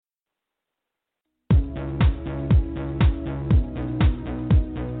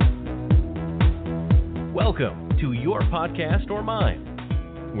Welcome to Your Podcast or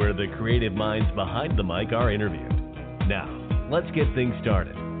Mine, where the creative minds behind the mic are interviewed. Now, let's get things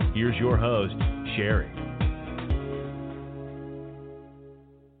started. Here's your host, Sherry.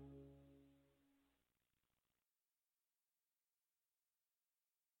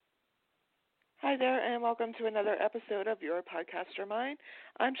 Hi there, and welcome to another episode of Your Podcast or Mine.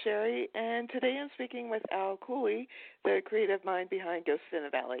 I'm Sherry, and today I'm speaking with Cooley, the creative mind behind Ghosts in the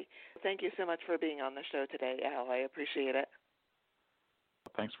Valley. Thank you so much for being on the show today, Al. I appreciate it.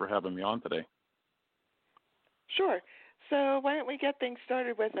 Thanks for having me on today. Sure. So why don't we get things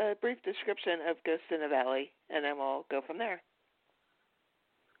started with a brief description of Ghosts in the Valley, and then we'll go from there.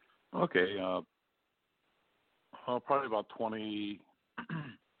 Okay. Probably about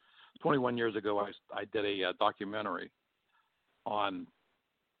 21 years ago, I did a documentary on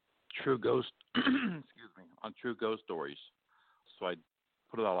true ghost, on true ghost stories. So I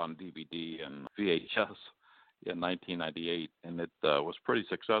put it out on DVD and VHS in 1998, and it was pretty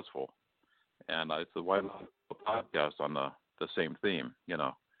successful. And I said, why not a podcast on the same theme,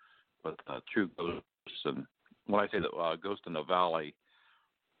 with true ghosts? And when I say the Ghost in the Valley,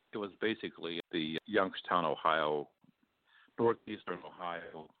 it was basically the Youngstown, Ohio, northeastern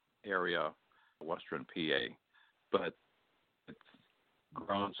Ohio area, western PA, but it's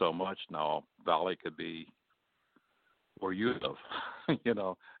grown so much now. Valley could be where you live,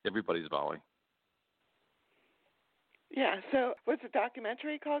 everybody's valley. Yeah, so was the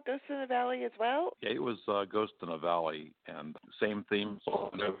documentary called Ghosts in the Valley as well? Yeah, it was Ghost in the Valley, and same theme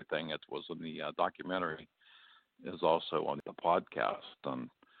and everything. It was in the documentary, is also on the podcast, and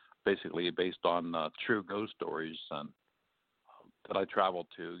basically based on true ghost stories and that I traveled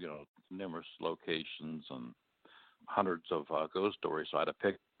to, numerous locations and hundreds of ghost stories. So I had to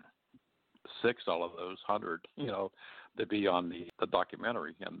pick 6 out of those 100, to be on the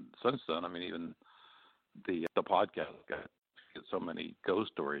documentary. And since then, even the podcast got so many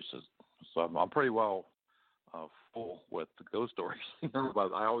ghost stories. So I'm pretty well full with the ghost stories.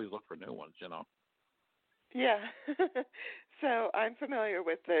 But I always look for new ones, Yeah. So I'm familiar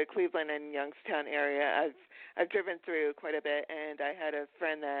with the Cleveland and Youngstown area. I've driven through quite a bit, and I had a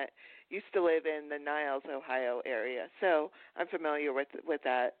friend that used to live in the Niles, Ohio area. So I'm familiar with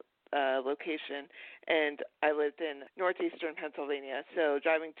that location. And I lived in northeastern Pennsylvania. So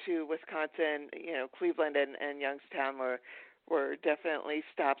driving to Wisconsin, Cleveland and Youngstown were definitely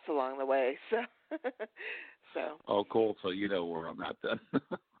stops along the way. So. Oh, cool. So you know where I'm at then.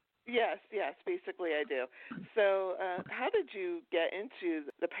 Yes, basically I do. So how did you get into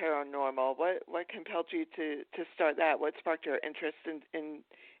the paranormal? What compelled you to start that? What sparked your interest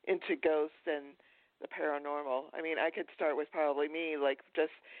into ghosts and the paranormal? I could start with probably me, like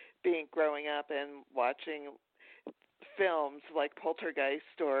just growing up and watching films like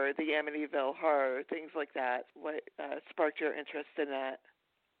Poltergeist or the Amityville Horror, things like that. What sparked your interest in that?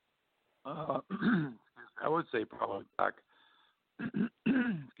 I would say probably back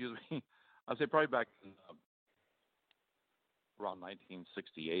excuse me. I'd say probably back in around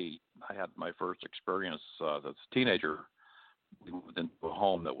 1968, I had my first experience as a teenager. We moved into a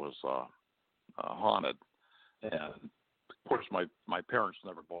home that was haunted, and of course, my parents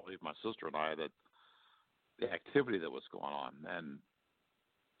never believed my sister and I that the activity that was going on. And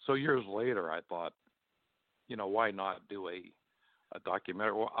so years later, I thought, why not do a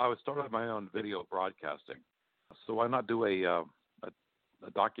documentary? Well, I started my own video broadcasting, so why not do a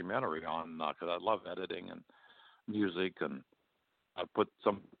documentary on, because I love editing and music, and I put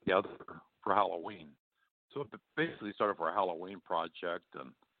some together for Halloween. So it basically started for a Halloween project,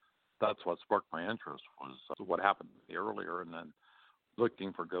 and that's what sparked my interest, was what happened to me earlier, and then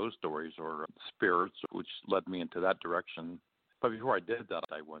looking for ghost stories or spirits, which led me into that direction. But before I did that,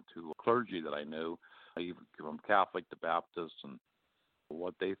 I went to a clergy that I knew, even from Catholic to Baptist, and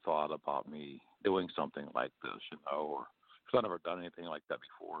what they thought about me doing something like this, or because I've never done anything like that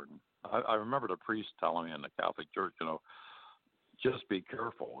before. And I remember the priest telling me in the Catholic Church, just be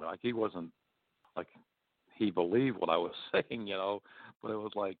careful. Like, he wasn't like he believed what I was saying, but it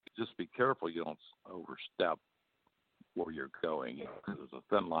was like, just be careful you don't overstep where you're going, because there's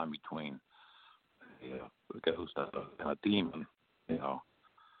a thin line between the ghost and a demon,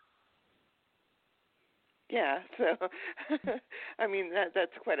 Yeah, so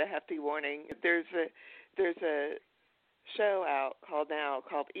that's quite a hefty warning. There's a show out called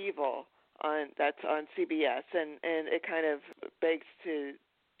Evil that's on CBS, and it kind of begs to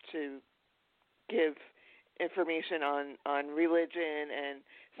give information on religion and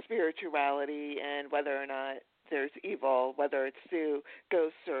spirituality and whether or not there's evil, whether it's through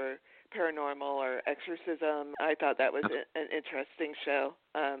ghosts or paranormal or exorcism. I thought that was an interesting show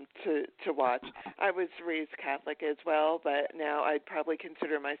to watch. I was raised Catholic as well, but now I'd probably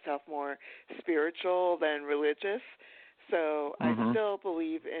consider myself more spiritual than religious. So I still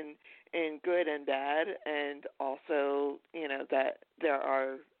believe in good and bad, and also, that there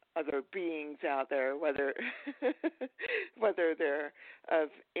are other beings out there, whether whether they're of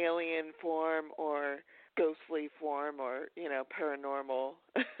alien form or ghostly form or, paranormal.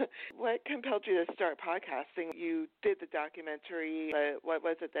 What compelled you to start podcasting? You did the documentary, but what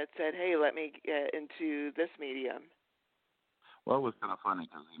was it that said, hey, let me get into this medium? Well, it was kind of funny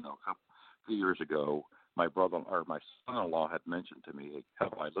because, a few years ago, my son-in-law had mentioned to me,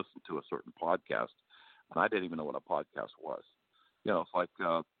 have I listened to a certain podcast? And I didn't even know what a podcast was. It's like,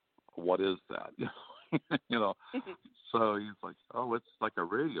 what is that? So he's like, oh, it's like a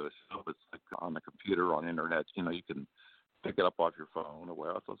radio show. It's like on the computer, on the internet. You can pick it up off your phone or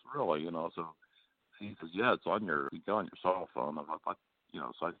whatever. So it's really, So he says, yeah, it's on your cell phone. And I thought,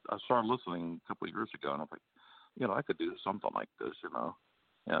 so I started listening a couple of years ago, and I was like, I could do something like this,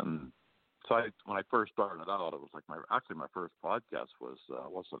 And so when I first started out, it was like my first podcast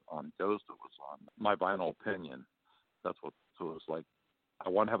wasn't on ghosts. It was on my vinyl opinion. So it was like, I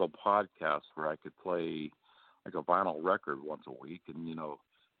want to have a podcast where I could play like a vinyl record once a week and,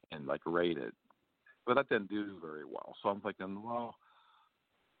 and like rate it. But that didn't do very well. So I'm thinking, well,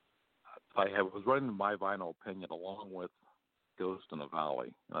 I was running my vinyl opinion along with Ghost in the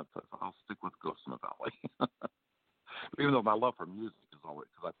Valley. And I thought, I'll stick with Ghost in the Valley. Even though my love for music is always,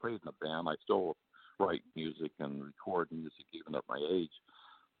 because I played in a band, I still write music and record music even at my age.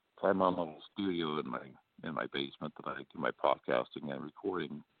 So I'm on a little studio in my basement that I do my podcasting and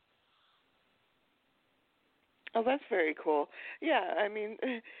recording. Oh, that's very cool. Yeah, I mean,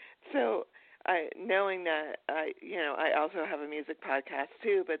 so knowing that I also have a music podcast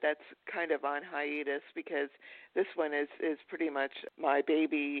too, but that's kind of on hiatus because this one is pretty much my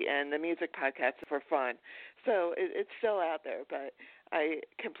baby, and the music podcast is for fun. So it's still out there, but I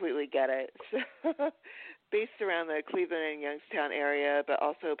completely get it. So based around the Cleveland and Youngstown area, but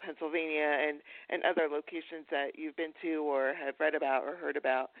also Pennsylvania and other locations that you've been to or have read about or heard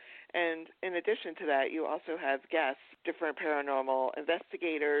about. And in addition to that, you also have guests, different paranormal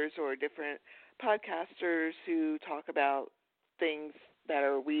investigators or different podcasters who talk about things that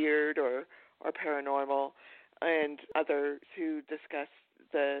are weird or paranormal, and others who discuss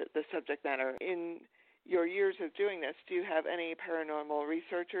the subject matter. In your years of doing this, do you have any paranormal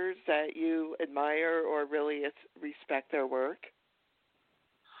researchers that you admire or really respect their work?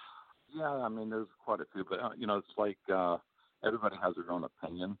 Yeah, I mean, there's quite a few, but, it's like everybody has their own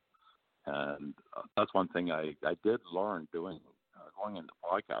opinion. And that's one thing I did learn doing going into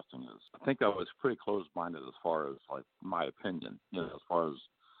podcasting is I think I was pretty closed-minded as far as, like, my opinion, as far as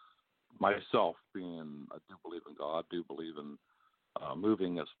myself being, I do believe in God, do believe in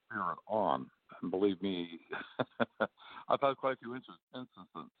moving a spirit on. And believe me, I've had quite a few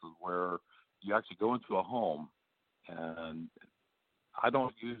instances where you actually go into a home, and I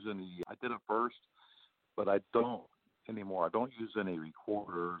don't use any, I did it first, but I don't anymore. I don't use any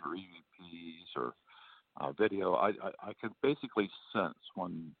recorders or EVPs or video. I can basically sense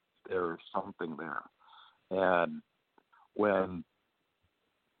when there's something there. And when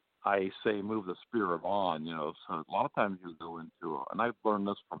I say move the spirit on, so a lot of times you go into, and I've learned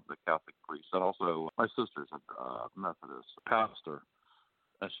this from the Catholic priest, and also my sister's a Methodist pastor,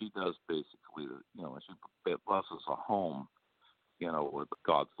 and she does basically, she blesses a home, with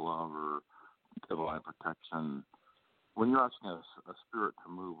God's love or divine protection. When you're asking a spirit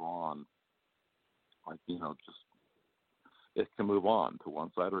to move on, like, just it can move on to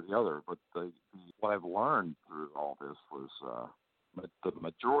one side or the other. But what I've learned through all this was the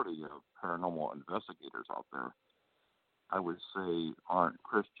majority of paranormal investigators out there, I would say, aren't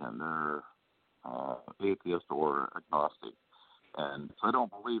Christian. They're atheist or agnostic. And so they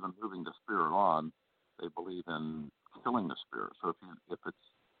don't believe in moving the spirit on. They believe in killing the spirit. So if it's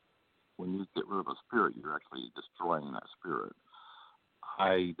when you get rid of a spirit, you're actually destroying that spirit.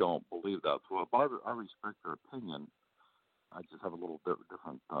 I don't believe that. So I respect their opinion. I just have a little bit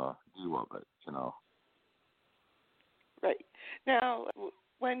different view of it, Right. Now,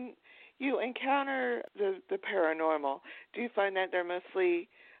 when you encounter the paranormal, do you find that they're mostly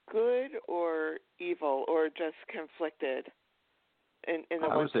good or evil or just conflicted? In the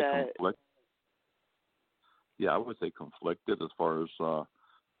I would ones say that... conflicted. Yeah, I would say conflicted as far as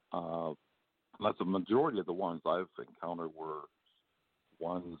that's the majority of the ones I've encountered were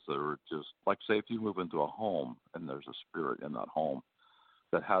ones that are just, like, say, if you move into a home and there's a spirit in that home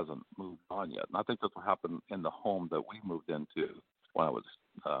that hasn't moved on yet. And I think that's what happened in the home that we moved into when I was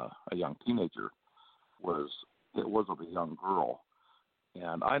a young teenager. was of a young girl,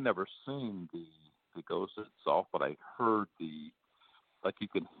 and I never seen the ghost itself, but I heard like you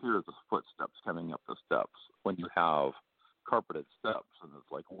can hear the footsteps coming up the steps when you have carpeted steps and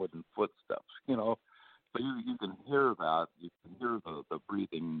it's like wooden footsteps, So you can hear that. You can hear the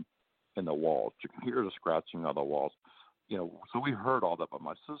breathing in the walls. You can hear the scratching of the walls. So we heard all that, but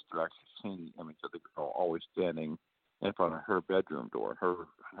my sister actually seen the image of the girl always standing in front of her bedroom door.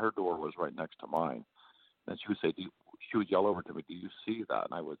 Her door was right next to mine. And she would say, she would yell over to me, "Do you see that?"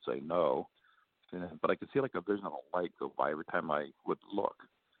 And I would say, "No." But I could see like a vision of a light go by every time I would look.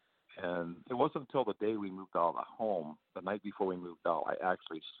 And it wasn't until the day we moved out of the home, the night before we moved out, I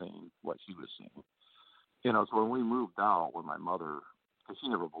actually seen what she was seeing. So when we moved out, when my mother, because she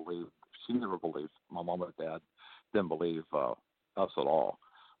never believed, my mom and dad didn't believe us at all.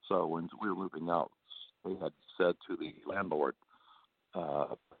 So when we were moving out, they had said to the landlord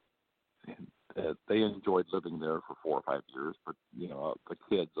that they enjoyed living there for 4 or 5 years, but the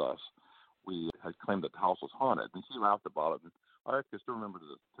kids, us, we had claimed that the house was haunted, and she laughed about it. And I can still remember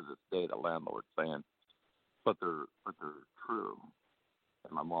to this day the landlord saying, "But they're true."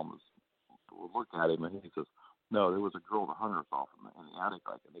 And my mom would look at him, and he says, "No, there was a girl that hung herself in the attic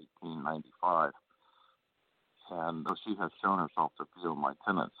back in 1895, and she has shown herself to a few of my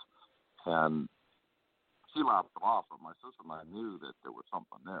tenants." And she laughed it off, but my sister and I knew that there was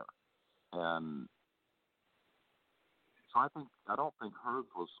something there. And so I don't think hers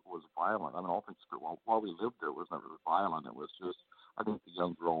was violent. I mean, I don't think while we lived there, it was never violent. It was just, I think the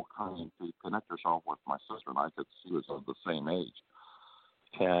young girl trying to connect herself with my sister and I, because she was of the same age.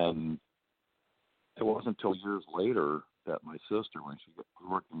 And it wasn't until years later that my sister, when she was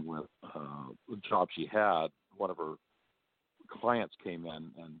working with the job she had, one of her clients came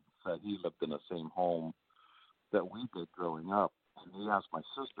in and said he lived in the same home that we did growing up. And he asked my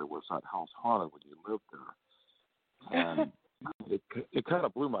sister, "Was that house haunted when you lived there?" And it kind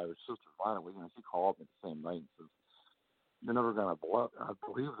of blew my sister mind. She called me the same night and says, "You're never going to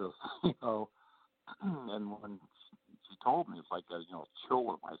believe this," And when she told me, it's like a chill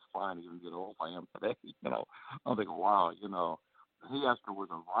with my spine, even get old as I am today. I'm thinking, wow, He asked her, "Was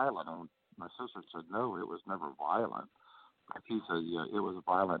it violent?" And my sister said, "No, it was never violent." But he said, "Yeah, it was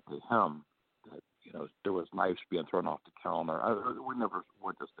violent to him. That there was knives being thrown off the counter." We never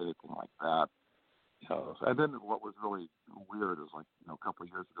witnessed anything like that. And then what was really weird is a couple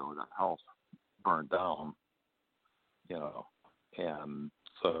of years ago, that house burned down, and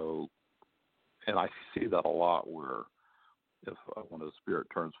so, and I see that a lot where if when a spirit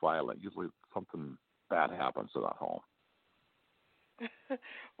turns violent, usually something bad happens to that home.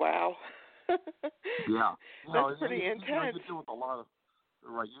 Wow. Yeah. That's pretty intense. You deal with a lot of,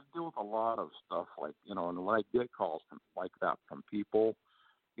 right, you deal with a lot of stuff and when I get calls like that from people,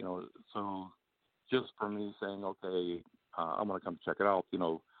 so just for me saying, okay, I'm going to come check it out,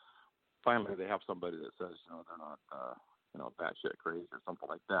 finally they have somebody that says, they're not, batshit crazy or something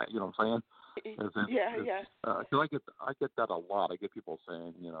like that. You know what I'm saying? Yeah. Because I get that a lot. I get people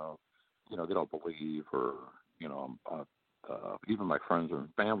saying, they don't believe, or, even my friends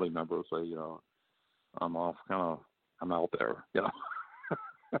and family members say, I'm out there,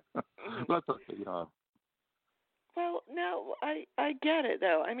 That's okay, Well, no, I get it,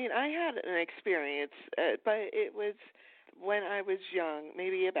 though. I mean, I had an experience, but it was when I was young,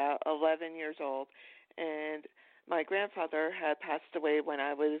 maybe about 11 years old, and my grandfather had passed away when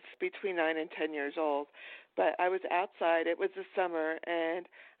I was between 9 and 10 years old. But I was outside. It was the summer, and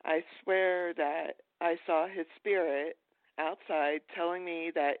I swear that I saw his spirit outside telling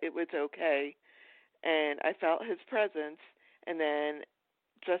me that it was okay, and I felt his presence, and then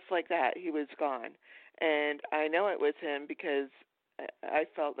just like that, he was gone. And I know it was him because I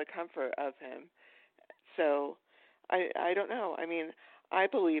felt the comfort of him. So I don't know. I mean, I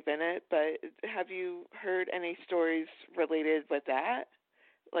believe in it, but have you heard any stories related with that?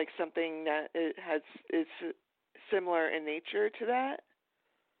 Like something that is similar in nature to that?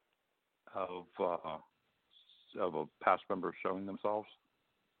 Of a past member showing themselves?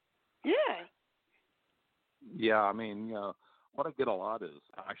 Yeah. Yeah, I mean, what I get a lot is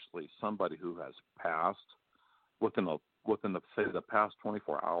actually somebody who has passed within the say the past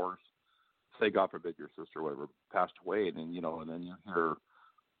 24 hours. Say, God forbid, your sister or whatever passed away, and then and then you hear,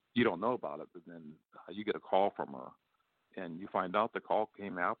 you don't know about it, but then you get a call from her, and you find out the call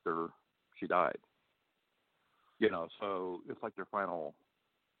came after she died. So it's like their final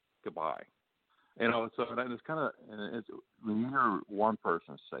goodbye. So and it's kind of, and it's, when you hear one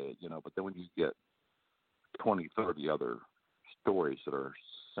person say it, but then when you get 20, 30 other stories that are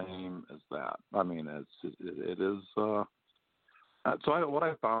same as that, I mean, it is What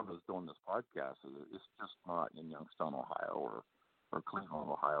I found is doing this podcast is it's just not in Youngstown, Ohio, or Cleveland,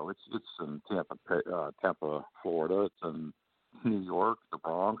 Ohio. It's in Tampa, Florida. It's in New York, the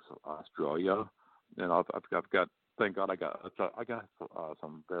Bronx, Australia. And I've got, thank God, I got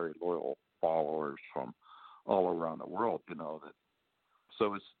some very loyal followers from all around the world.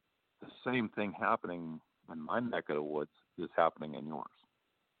 So it's the same thing happening in my neck of the woods is happening in yours.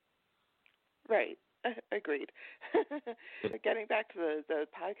 Right. Agreed. Getting back to the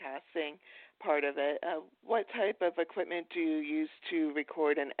podcasting part of it, what type of equipment do you use to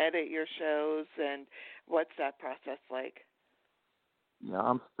record and edit your shows, and what's that process like? Yeah,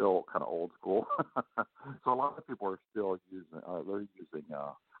 I'm still kind of old school. So a lot of people are still using,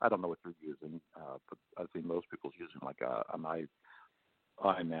 I don't know what they're using, but I've seen most people using like an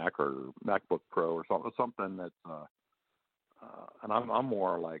iMac or MacBook Pro or something that's, and I'm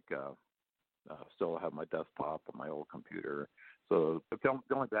more like, still have my desktop on my old computer. So the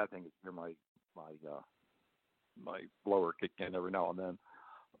only bad thing is hear my blower kick in every now and then.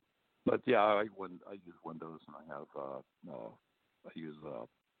 But yeah, I use Windows, and I have I use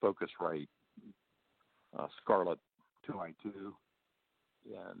Focusrite Scarlett 2i2,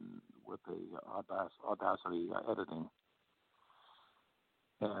 and with the Audacity editing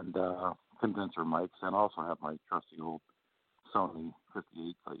and condenser mics, and also have my trusty old Sony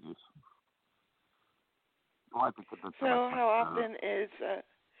 58 I use. Well, I think so how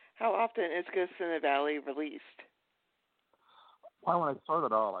often is Ghosts in the Valley released? Well, when I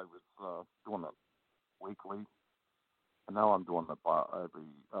started out, I was doing it weekly, and now I'm doing it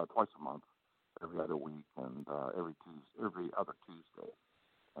every twice a month, every other week, and every other Tuesday.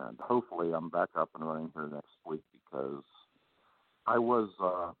 And hopefully, I'm back up and running here next week because I was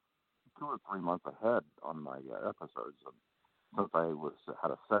 2 or 3 months ahead on my episodes, and since I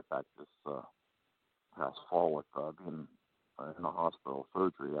had a setback this past fall with being in a hospital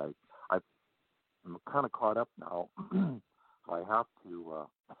surgery, I'm kind of caught up now. So I have to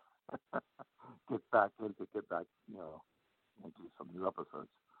get back, into some new episodes.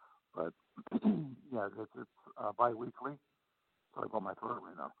 But yeah, it's bi-weekly. Sorry about my throat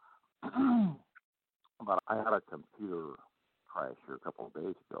right now. But I had a computer crash here a couple of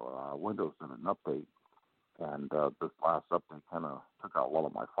days ago. Windows did an update, and this last update kind of took out one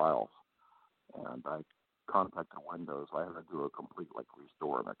of my files. And I contacted Windows. I had to do a complete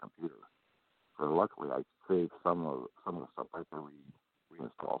restore on that computer. So luckily, I saved some of the stuff. I had to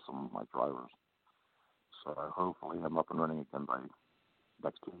reinstall some of my drivers. So hopefully, I'm up and running again by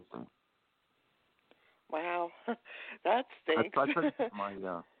next Tuesday. Wow, that stinks. I try to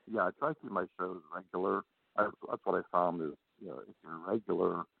keep my shows regular. That's what I found is, if you're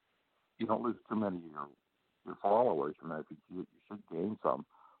regular, you don't lose too many of your followers. And I think you should gain some.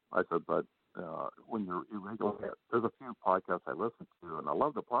 I said, but when you're irregular, there's a few podcasts I listen to, and I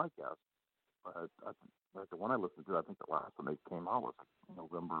love the podcast. But I think the one I listened to, I think the last one they came out was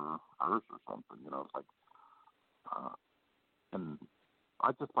November 1st or something. It's like, and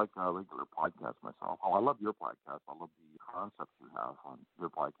I just like regular podcasts myself. Oh, I love your podcast. I love the concepts you have on your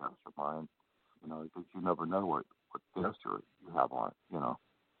podcast or mine. Because you never know what guest you have on.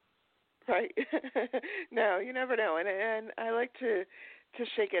 Right. No, you never know, and I like to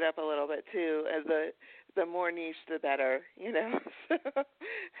shake it up a little bit too. As the more niche, the better.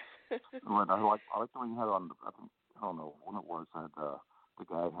 Well, I like when you had on. I don't know when it was. The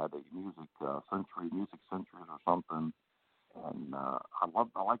guy had a music centuries or something, and I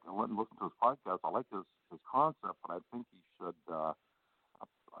went and listened to his podcast. I like his concept, but I think he should.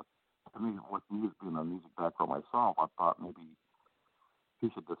 To me, with me being a music background myself, I thought maybe he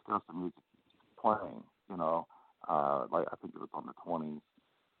should discuss the music he's playing. I think it was on the 20s.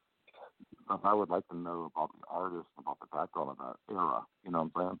 But I would like to know about the artist, about the background of that era. You know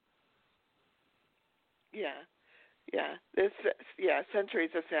what I'm saying? Yeah.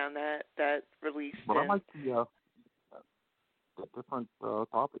 Centuries of sound that released. But I like the different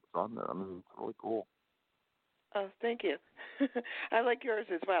topics on there. I mean, it's really cool. Oh, thank you. I like yours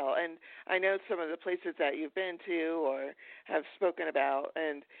as well. And I know some of the places that you've been to or have spoken about,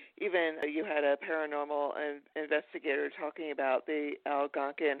 and even you had a paranormal investigator talking about the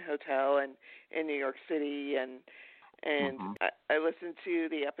Algonquin Hotel in New York City, and Mm-hmm. I listened to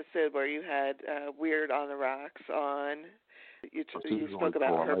the episode where you had Weird on the Rocks on. You spoke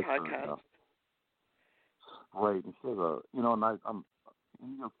about her podcast. Right. And she has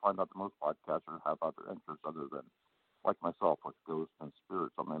and you'll find out the most podcasters have other interests other than, like myself, with ghosts and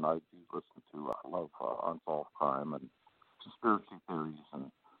spirits. I mean, I do listen to, I love unsolved crime and conspiracy theories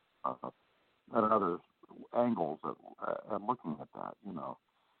and other angles of looking at that,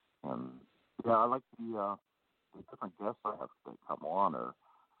 And yeah, I like the different guests I have that come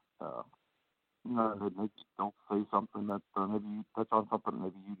uh, maybe they'll say something that maybe you touch on something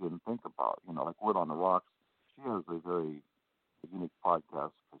maybe you didn't think about. Like Wood on the Rocks. She has a very unique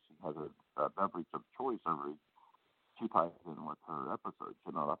podcast because she has a beverage of choice every. She ties in with her episodes.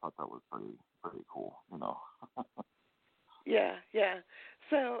 I thought that was pretty cool. Yeah, yeah.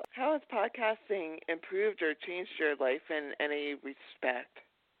 So, how has podcasting improved or changed your life in any respect?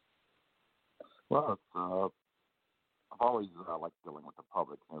 Well, I've always liked dealing with the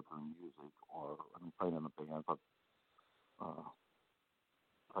public, through music or playing in the band. I've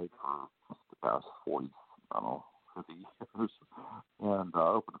played for the past 40, I don't know, 50 years, and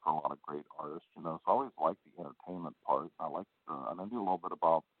opened for a lot of great artists. So I always liked the entertainment part. And I do a little bit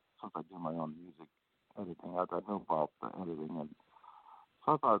about, since I do my own music editing, I know about the editing, and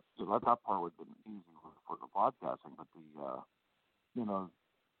so I thought that part would have been easy for the podcasting, but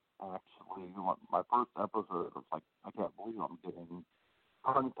actually, my first episode was like, I can't believe I'm getting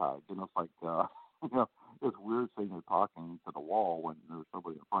tongue-tied. It's like, it's weird saying you're talking to the wall when there's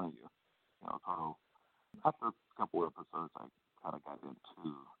nobody in front of you. So after a couple of episodes, I kind of got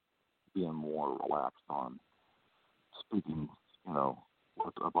into being more relaxed on speaking,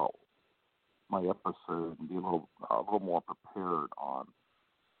 about my episode and be a little more prepared on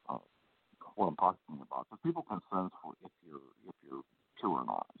what I'm talking about. Because people can sense if you're true or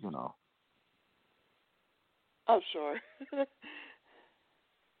not. Oh, sure. I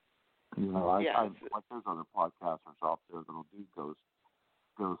like there's other podcasters out there that'll do ghost,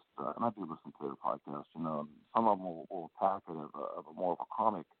 and I do listen to their podcasts. Some of them will attack it of a more of a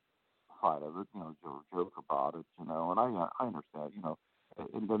comic side of it. Joke about it. And I understand.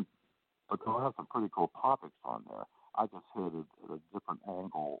 And then, but they'll have some pretty cool topics on there. I just hit it at a different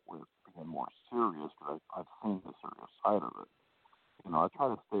angle with being more serious because I've seen the serious side of it. I try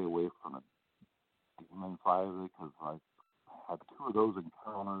to stay away from the demon side of it because I had two of those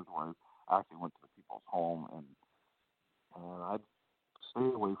encounters where I actually went to the people's home, and I'd stay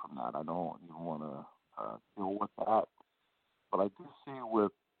away from that. I don't even want to deal with that. But I do see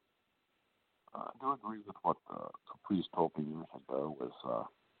I do agree with what the priest told me years ago was, so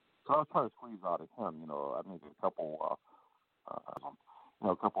I was trying to squeeze out of him, I made a couple,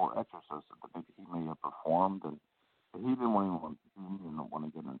 a couple of exorcists that maybe he may have performed, and he didn't want to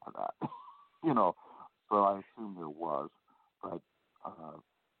get into that, so I assume there was, but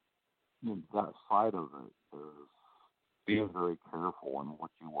that side of it is being very careful in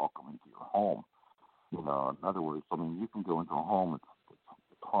what you welcome into your home. In other words, you can go into a home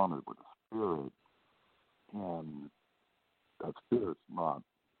it's haunted with a spirit, and that spirit's not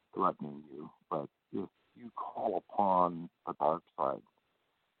threatening you, but if you call upon the dark side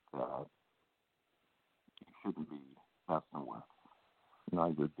that you shouldn't be messing with,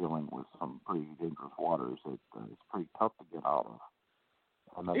 you're dealing with some pretty dangerous waters that it's pretty tough to get out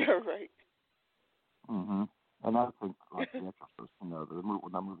of. You're right. Mm-hmm. And I think, like The Exorcist, when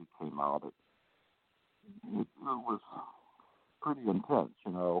that movie came out, it was pretty intense,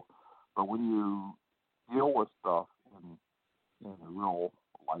 But when you deal with stuff in real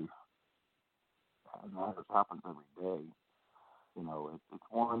life, and that just happens every day, it's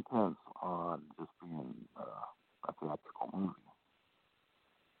more intense on just being a theatrical movie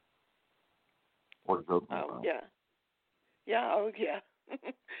or joking about. Yeah. Yeah, oh, yeah.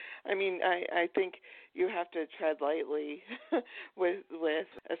 I think you have to tread lightly with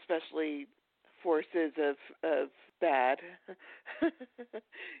especially forces of bad.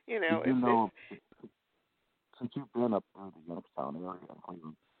 Since you've been up in the Youngstown area in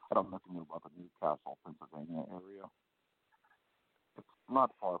Cleveland, I don't know if you know about the Newcastle, Pennsylvania area. It's not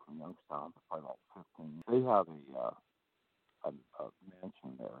far from Youngstown, it's probably about 15. They have a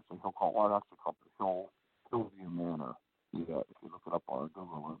mansion there. It's actually called the Hillview Manor. Yeah, if you look it up on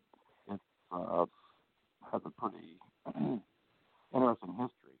Google, it has a pretty interesting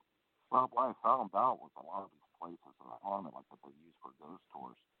history. Well, what I found out was a lot of these places that are haunted, like that they use for ghost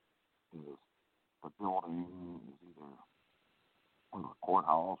tours, is the building is either a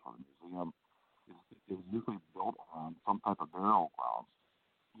courthouse or a museum is usually built on some type of burial grounds.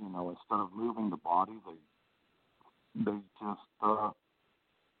 Instead of moving the body, they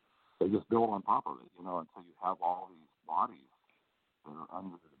just build on top of it, until you have all these bodies that are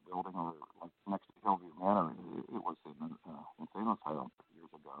under the building, or like next to Hillview Manor. It was an insane asylum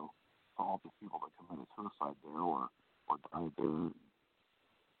years ago. So all these people that committed suicide there or died there,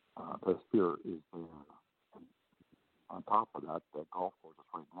 the spirit is there. And on top of that, the golf course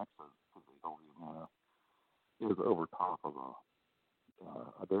is right next to the Hillview Manor. Is over top of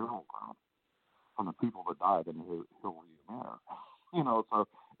a burial ground from the people that died in the Hillview Manor. So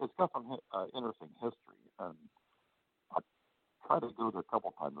it's got some interesting history, and I tried to go there a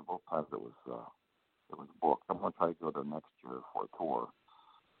couple times, and both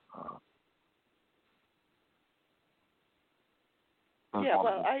Yeah,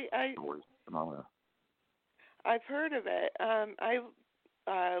 well, stories, you know. I've heard of it.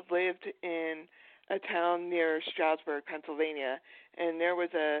 I lived in a town near Stroudsburg, Pennsylvania, and there was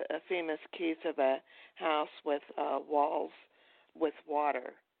a famous case of a house with walls with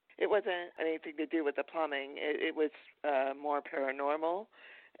water. It wasn't anything to do with the plumbing. It was more paranormal,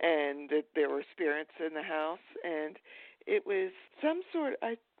 and there were spirits in the house, and it was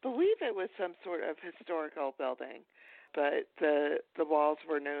I believe it was some sort of historical building, but the walls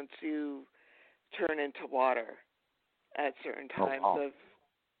were known to turn into water at certain times of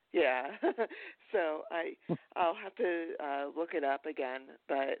yeah. So I'll have to look it up again,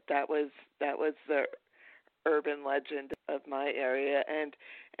 but that was the urban legend of my area, and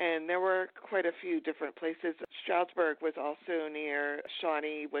there were quite a few different places. Stroudsburg was also near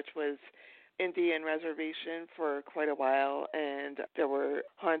Shawnee, which was Indian reservation for quite a while, and there were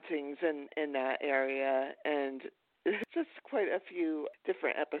hauntings in that area, and just quite a few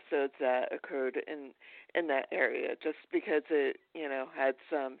different episodes that occurred in that area, just because it had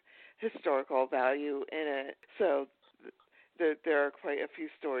some historical value in it. So there are quite a few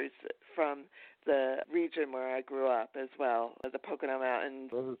stories from the region where I grew up as well, the Pocono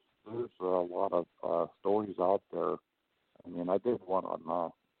Mountains. There's a lot of stories out there. I mean, I did one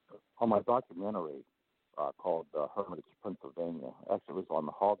on my documentary called Hermitage, Pennsylvania. Actually, it was on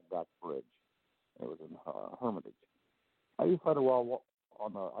the Hogback Bridge. It was in Hermitage. I just had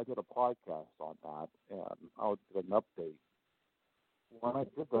I did a podcast on that, and I would get an update. When I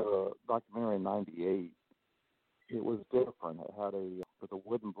did the documentary in '98, it was different. It had with a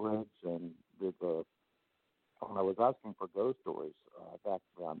wooden bridge, and when I was asking for ghost stories back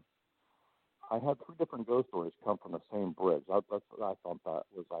then, I had 3 different ghost stories come from the same bridge. I thought that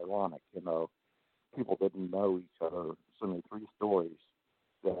was ironic. People didn't know each other. So many 3 stories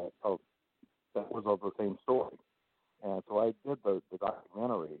that was of the same story. And so I did the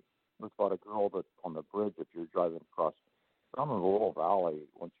documentary. It was about a girl that's on the bridge if you're driving across. Down in a little valley,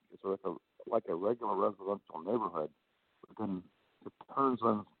 so it's like a regular residential neighborhood. But then it turns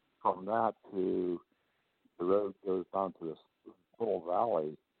in from that to the road goes down to this little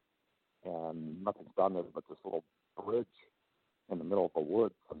valley, and nothing's down there but this little bridge in the middle of the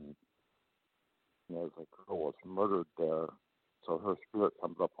woods. And the girl was murdered there, so her spirit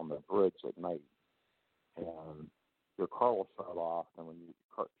comes up on the bridge at night, and your car will shut off, and when you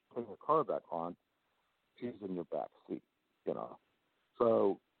turn your car back on, she's in your back seat.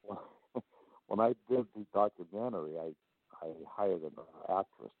 So when I did the documentary, I hired an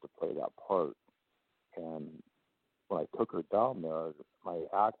actress to play that part, and when I took her down there, my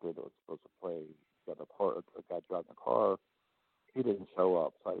actor that was supposed to play the part, the guy driving the car, he didn't show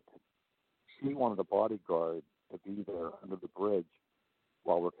up. So she wanted a bodyguard to be there under the bridge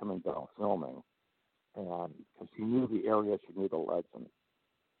while we're coming down filming, and because she knew the area, she knew the legend.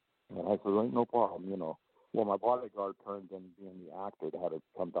 And I said, ain't no problem, Well, my bodyguard turned in being the actor that had to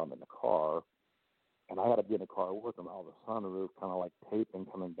come down in the car, and I had to be in the car with him out of the sunroof, kind of like taping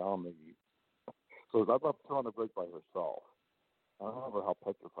coming down the. So I was up there on the bridge by herself. I remember how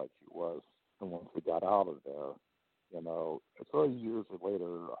petrified she was, and once we got out of there, so years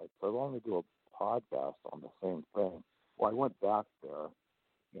later, I said, I want to do a podcast on the same thing. Well, I went back there,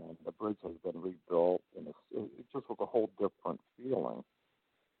 and the bridge has been rebuilt, and it just was a whole different feeling.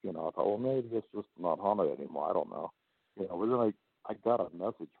 I thought, well, maybe it's just not haunted anymore. I don't know. I got a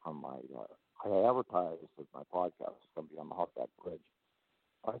message from I advertised that my podcast is going to be on the Hogback Bridge.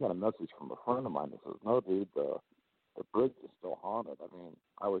 I got a message from a friend of mine that says, no, dude, the bridge is still haunted. I mean,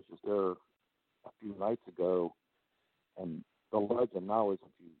 I was just there a few nights ago, and the legend now is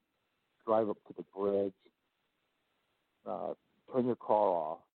if you drive up to the bridge, turn your car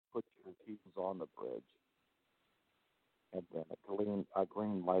off, put your keys on the bridge, and then a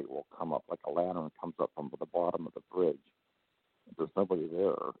green light will come up, like a lantern comes up from the bottom of the bridge. There's nobody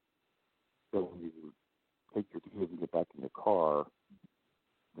there. So when you take your keys and get back in your car,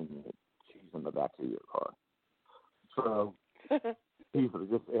 then you get keys in the back of your car. So it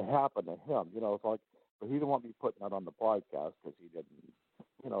happened to him. It's like, but he didn't want me putting that on the podcast because he didn't,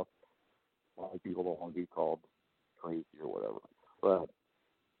 a lot of people don't want to be called crazy or whatever. But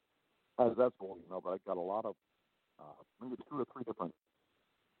as that's going, but I got a lot of maybe 2 or 3 different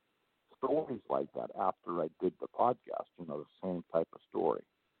stories like that after I did the podcast, the same type of story,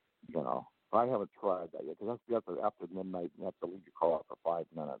 I haven't tried that yet, because after midnight, you have to leave your car out for 5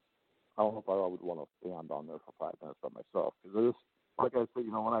 minutes. I don't know if I would want to stand on there for 5 minutes by myself, because like I said,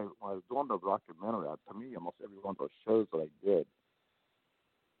 when I was doing the documentary, to me, almost every one of those shows that I did,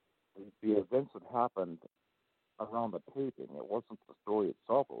 the events that happened around the taping. It wasn't the story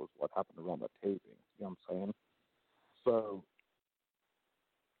itself, it was what happened around the taping. You know what I'm saying? So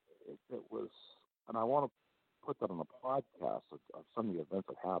it was, and I want to put that on a podcast of some of the events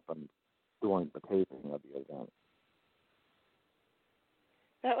that happened during the taping of the event.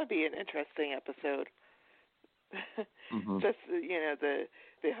 That would be an interesting episode. Mm-hmm. Just, the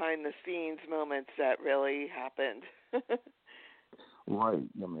behind the scenes moments that really happened. Right.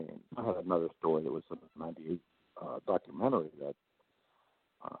 I mean, I had another story that was a 98 documentary that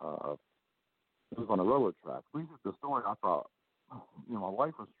it was on a railroad track. The story, I thought, my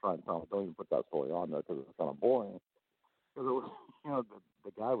wife was trying to tell me, don't even put that story on there because it was kind of boring. Because it was,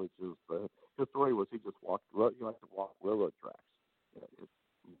 the guy was just, his story was he just walked, liked to walk railroad tracks. He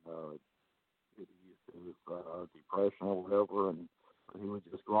used his depression or whatever, and he would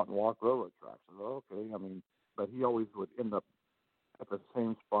just go out and walk railroad tracks. I thought, okay, but he always would end up at the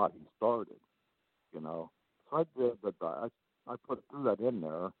same spot he started, So I did that. I threw that in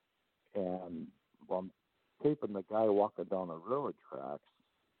there, and while I'm taping the guy walking down the railroad tracks,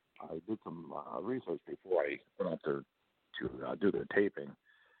 I did some research before I went out there to do the taping,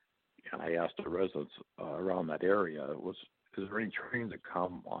 and I asked the residents around that area, is there any trains that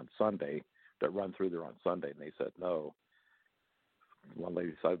come on Sunday that run through there on Sunday? And they said no. One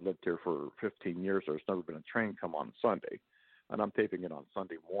lady said, I've lived here for 15 years. There's never been a train come on Sunday. And I'm taping it on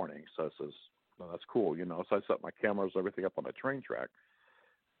Sunday morning. So I says, well, that's cool, So I set my cameras, everything up on the train track.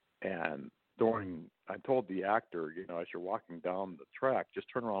 And I told the actor, as you're walking down the track, just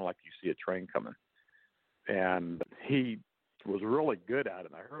turn around like you see a train coming. And he was really good at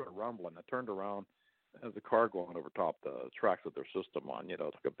it. I heard a rumble, and I turned around as a car going over top the tracks with their system on,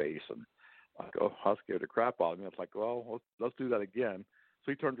 like a base. And I go, I was scared the crap out of me. It's like, well, let's do that again.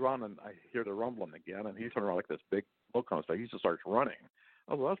 So he turns around, and I hear the rumbling again, and he turned around like this big look on his face. He just starts running.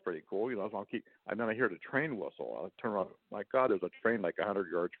 Oh, well, that's pretty cool. So I'll keep, and then I hear the train whistle. I turn around, my God, there's a train like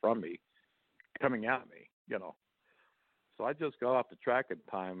 100 yards from me coming at me, So I just got off the track in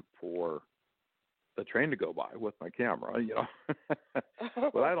time for the train to go by with my camera,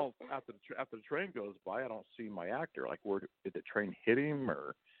 But I don't, after the train goes by, I don't see my actor. Like, where did the train hit him,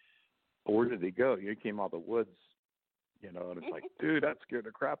 or where did he go? He came out of the woods, and it's like, dude, that scared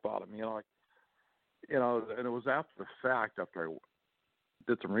the crap out of me, and it was after the fact, after I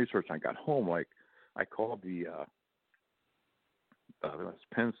did some research and I got home, like, I called the it was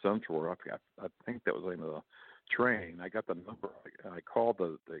Penn Central, I think that was the name of the train. I got the number. I called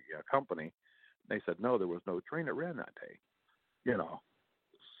the company. They said, no, there was no train that ran that day,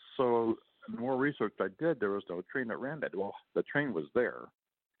 So the more research I did, there was no train that ran that day. Well, the train was there,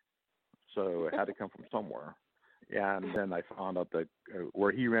 so it had to come from somewhere. And then I found out that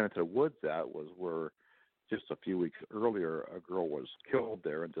where he ran into the woods at was where just a few weeks earlier a girl was killed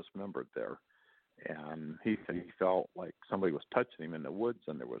there and dismembered there. And he said he felt like somebody was touching him in the woods,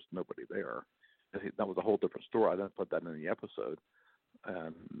 and there was nobody there. That was a whole different story. I didn't put that in the episode.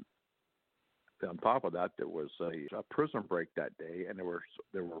 And on top of that, there was a prison break that day, and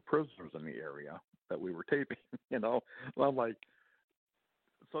there were prisoners in the area that we were taping. Well, I'm like,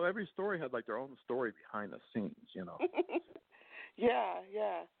 so every story had like their own story behind the scenes.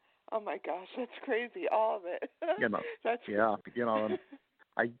 Yeah. Oh my gosh, that's crazy. All of it. That's yeah. And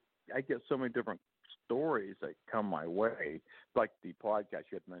I get so many different stories that come my way, like the podcast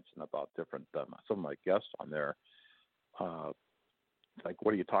you had mentioned about different some of my guests on there. Like,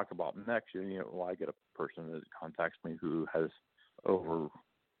 what do you talk about next? Well, I get a person that contacts me who has over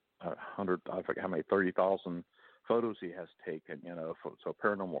 100, I forget how many, 30,000 photos he has taken. So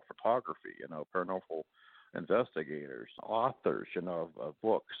paranormal photography. Paranormal investigators, authors. Of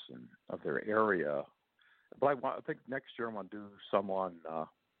books and of their area. But I think next year I'm going to do some on.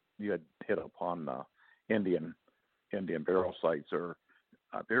 You had hit upon Indian burial sites or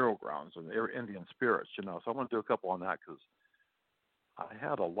burial grounds and Indian spirits. So I'm going to do a couple on that because I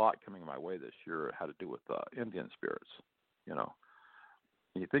had a lot coming my way this year that had to do with Indian spirits. You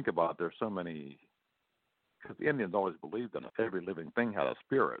think about it, there's so many, because the Indians always believed that every living thing had a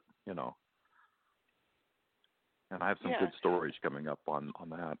spirit. And I have some good stories coming up on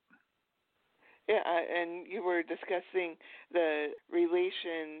that. Yeah, and you were discussing the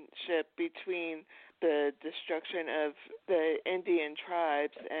relationship between the destruction of the Indian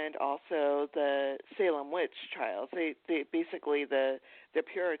tribes and also the Salem witch trials. They basically the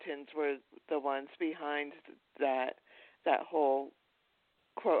Puritans were the ones behind that whole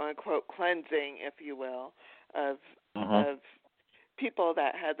quote unquote cleansing, if you will, of people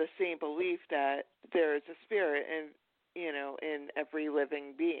that had the same belief that there is a spirit in every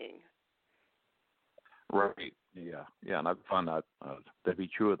living being. Right. Yeah. And I've found that to be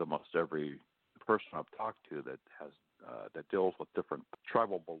true of almost every person I've talked to that has that deals with different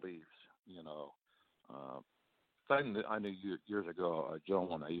tribal beliefs. I knew years ago a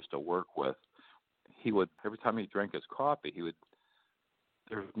gentleman I used to work with. He would, every time he drank his coffee,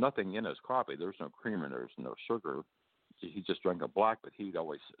 there's nothing in his coffee. There's no creamer, there's no sugar. He just drank it black, but he'd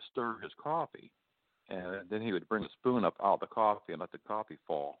always stir his coffee. And then he would bring a spoon up out of the coffee and let the coffee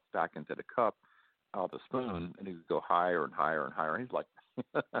fall back into the cup out of the spoon, and he would go higher and higher and higher. And he's like,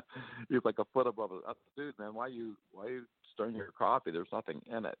 he's like a foot above us. Dude, man, why are you stirring your coffee? There's nothing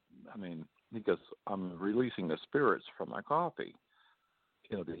in it. I mean, because I'm releasing the spirits from my coffee,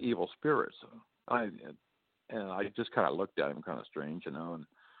 the evil spirits. And I just kind of looked at him kind of strange, and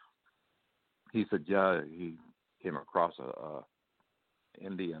he said, yeah, he came across a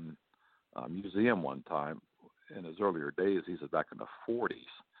Indian museum one time in his earlier days. He said back in the 40s,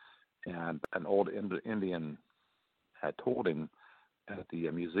 and an old Indian had told him at the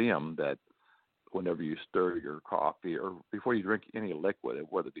museum that whenever you stir your coffee or before you drink any liquid,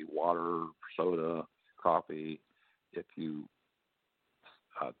 whether it be water, soda, coffee, if you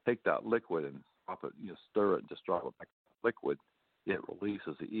take that liquid and drop it, stir it and just drop it back in liquid, it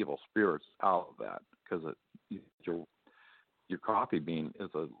releases the evil spirits out of that, because your coffee bean is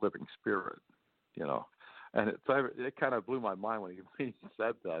a living spirit, And it kind of blew my mind when he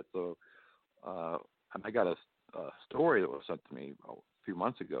said that. So, and I got a story that was sent to me a few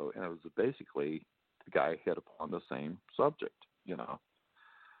months ago, and it was basically the guy hit upon the same subject, It's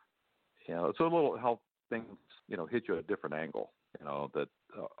a little how things, hit you at a different angle, that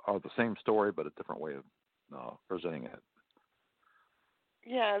are the same story but a different way of presenting it.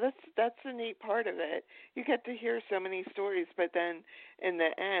 Yeah, that's the neat part of it. You get to hear so many stories, but then in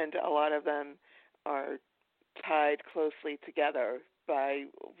the end, a lot of them are tied closely together by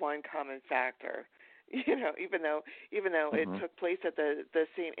one common factor. Even though Mm-hmm. it took place at the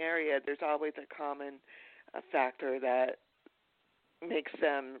same area, there's always a common factor that makes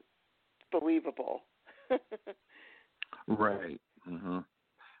them believable. Right. Mm-hmm.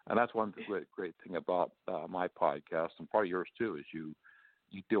 And that's one great thing about my podcast, and probably yours too, is you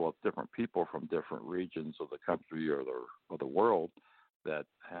deal with different people from different regions of the country or the world that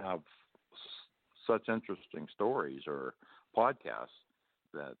have such interesting stories or podcasts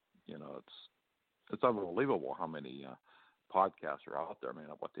that it's unbelievable how many podcasts are out there. I mean,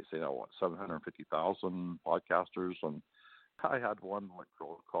 what they say now, 750,000 podcasters, and I had one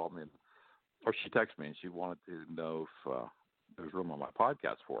girl call me, or she texted me, and she wanted to know if there's room on my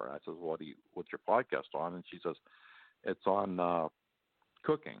podcast for her. And I said, what's your podcast on? And she says, it's on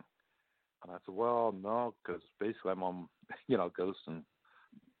cooking. And I said, well, no, because basically I'm on, ghosts and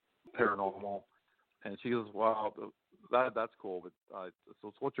paranormal. And she goes, well, that's cool, but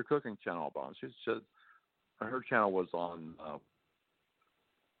so what's your cooking channel about? And she said her channel was on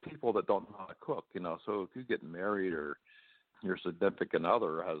people that don't know how to cook, So if you get married or your significant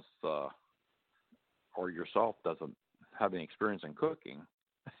other has, or yourself doesn't have any experience in cooking,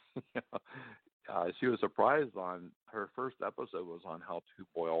 she was surprised on her first episode was on how to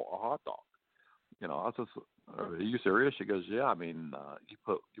boil a hot dog. I said, are you serious? She goes, yeah. I mean, you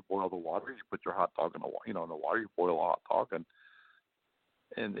boil the water, you put your hot dog in the water, you boil a hot dog,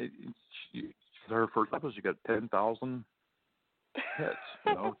 and her first episode, she got 10,000 hits.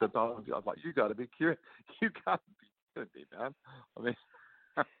 10,000. I was like, you got to be curious. You got to be kidding me, man. I mean,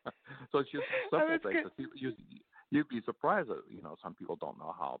 so it's just simple things. You'd be surprised that some people don't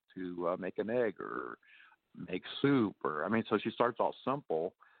know how to make an egg or make soup, so she starts off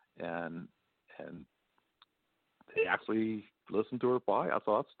simple, and they actually listen to her podcast.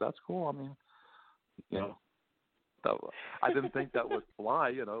 So that's cool. I mean, I didn't think that would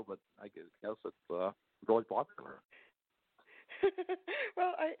fly, but I guess it's really popular.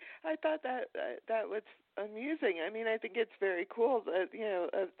 Well, I thought that was amusing. I mean, I think it's very cool that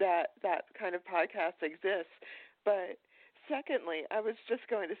that kind of podcast exists. But secondly, I was just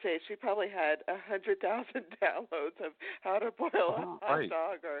going to say she probably had 100,000 downloads of how to boil a hot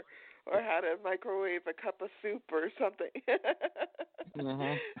dog or how to microwave a cup of soup or something.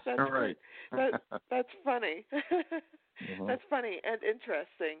 Mm-hmm. That's right. That's funny. Mm-hmm. That's funny and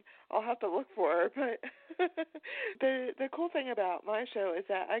interesting. I'll have to look for her. But the cool thing about my show is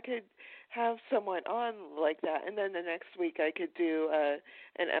that I could have someone on like that, and then the next week I could do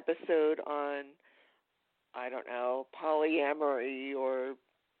an episode on, I don't know, polyamory or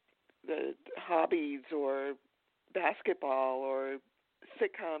the hobbies or basketball or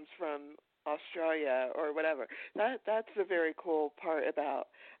sitcoms from Australia or whatever. That's the very cool part about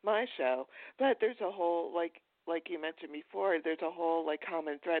my show. But there's a whole, like you mentioned before, there's a whole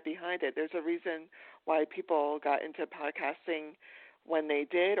common thread behind it. There's a reason why people got into podcasting when they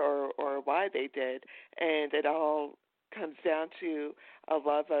did or why they did, and it all comes down to a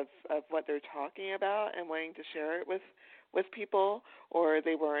love of what they're talking about and wanting to share it with people, or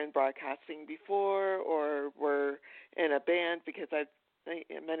they were in broadcasting before, or were in a band, because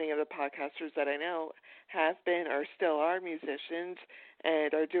many of the podcasters that I know have been or still are musicians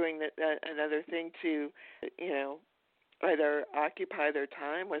and are doing another thing to, either occupy their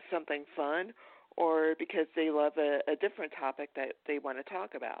time with something fun, or because they love a different topic that they want to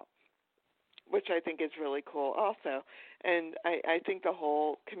talk about, which I think is really cool also. And I think the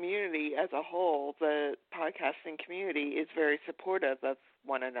whole community as a whole, the podcasting community, is very supportive of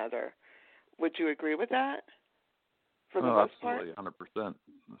one another. Would you agree with that? For the most absolutely, 100%.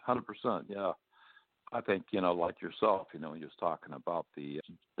 100%, yeah. I think, like yourself, you're just talking about the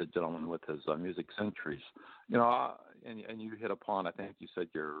gentleman with his music centuries, and you hit upon, I think you said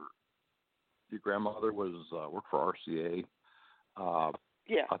your grandmother was worked for RCA.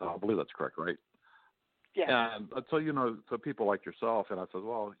 Yeah. I believe that's correct, right? Yeah. And so, so people like yourself, and I said,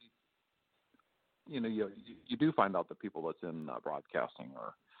 well, you do find out that people that's in broadcasting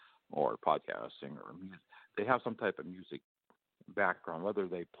or podcasting or music, they have some type of music background, whether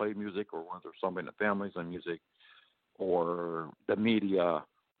they play music or whether somebody in the family's in music or the media,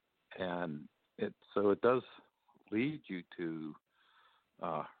 and it does lead you to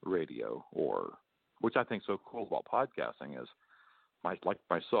radio, or which I think is so cool about podcasting is like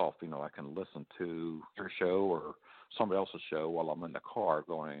myself, I can listen to your show or somebody else's show while I'm in the car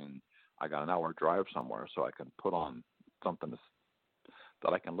going, I got an hour drive somewhere, so I can put on something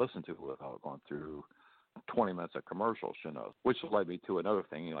that I can listen to without going through 20 minutes of commercials, which led me to another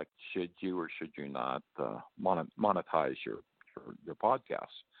thing, like should you or should you not monetize your podcast,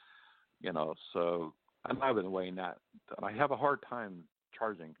 so I've been weighing that. I have a hard time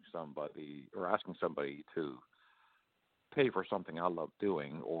charging somebody or asking somebody to pay for something I love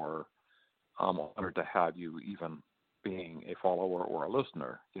doing, or I'm honored to have you even being a follower or a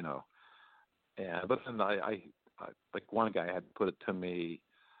listener, and but then I like one guy had put it to me,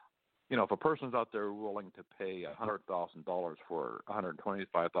 if a person's out there willing to pay $100,000 for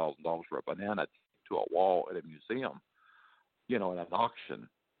 $125,000 for a banana to a wall at a museum, in an auction,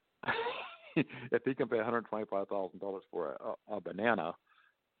 if he can pay $125,000 for a banana,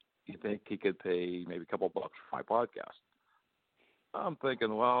 you think he could pay maybe a couple bucks for my podcast? I'm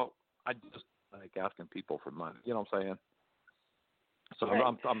thinking, well, I just like asking people for money. You know what I'm saying? So right.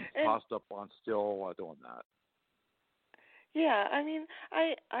 I'm tossed up on still doing that. Yeah, I mean,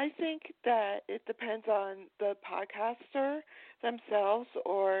 I think that it depends on the podcaster themselves,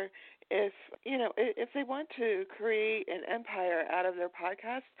 or if they want to create an empire out of their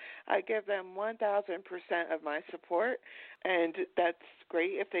podcast, I give them 1,000% of my support, and that's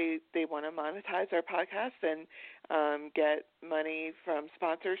great if they want to monetize their podcast and get money from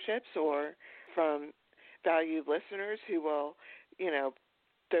sponsorships or from valued listeners who will,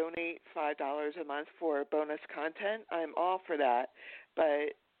 donate $5 a month for bonus content. I'm all for that.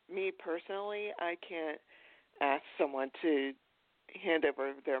 But me personally, I can't ask someone to hand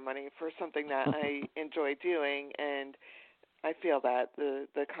over their money for something that I enjoy doing, and I feel that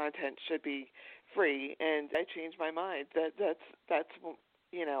the content should be free. And I changed my mind. That's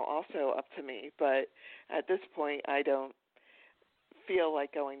also up to me. But at this point, I don't feel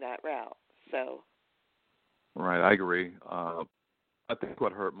like going that route. So. Right, I agree. I think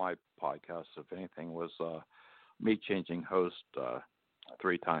what hurt my podcast, if anything, was me changing host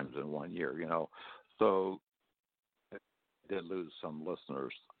 3 times in 1 year, So I did lose some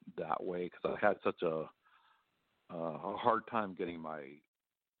listeners that way because I had such a hard time getting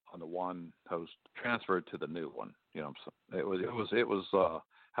on the one host transferred to the new one. So it was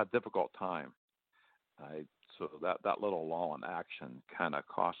had a difficult time. So that little lull in action kind of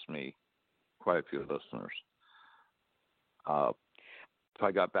cost me quite a few listeners. So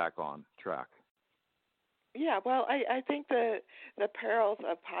I got back on track. Yeah, well, I think the perils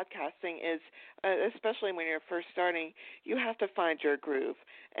of podcasting is, especially when you're first starting, you have to find your groove,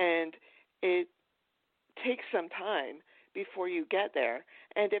 and it takes some time before you get there.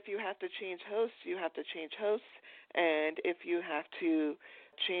 And if you have to change hosts, you have to change hosts, and if you have to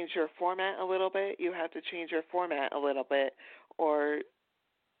change your format a little bit, you have to change your format a little bit, or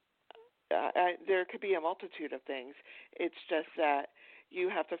there could be a multitude of things. It's just that you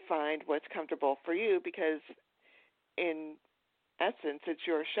have to find what's comfortable for you, because in essence, it's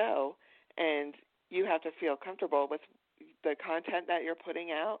your show, and you have to feel comfortable with the content that you're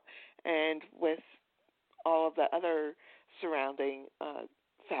putting out and with all of the other surrounding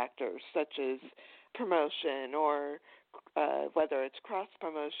factors, such as promotion, or whether it's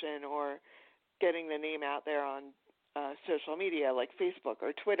cross-promotion or getting the name out there on social media like Facebook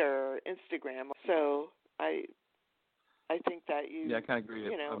or Twitter or Instagram. So I think that Yeah, I kind of agree.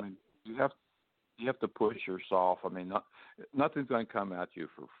 you know, I mean, you have to push yourself. I mean, nothing's going to come at you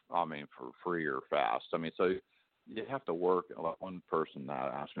for free or fast. I mean, so you have to work. Like one person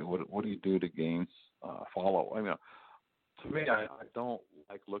asked me, what do you do to gain follow? I mean, to me, I don't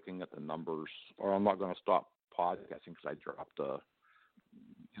like looking at the numbers, or I'm not going to stop podcasting because I dropped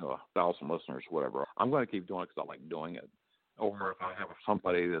 1,000 listeners, whatever. I'm going to keep doing it because I like doing it. Or if I have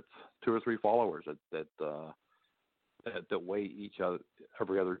somebody that's 2 or 3 followers that weigh each other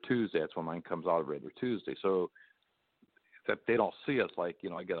every other Tuesday. That's when mine comes out every other Tuesday. So if they don't see us, like,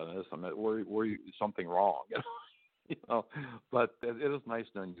 I get on this, where something wrong, But it is nice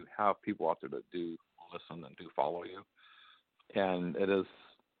knowing you have people out there that do listen and do follow you. And it is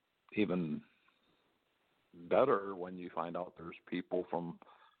even better when you find out there's people from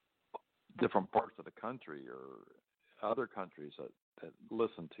different parts of the country or other countries that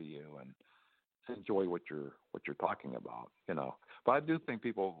listen to you and enjoy what you're talking about, But I do think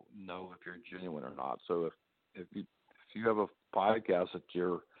people know if you're genuine or not. So if you have a podcast that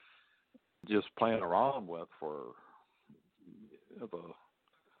you're just playing around with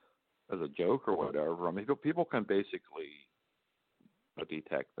as a joke or whatever, I mean, people can basically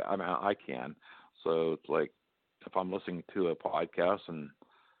detect that. I mean, I can. So it's like if I'm listening to a podcast and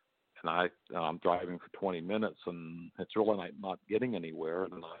I'm driving for 20 minutes and it's really not getting anywhere,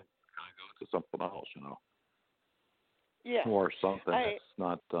 then I kind of go to something else, Yeah. Or something that's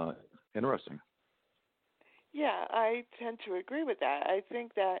not interesting. Yeah, I tend to agree with that. I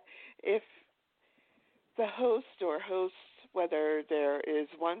think that if the host or hosts, whether there is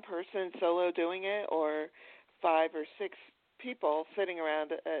one person solo doing it or 5 or 6 people sitting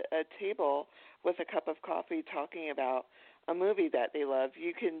around a table with a cup of coffee talking about a movie that they love,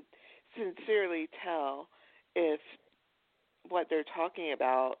 you can sincerely tell if what they're talking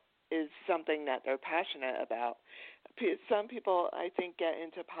about is something that they're passionate about. Some people, I think, get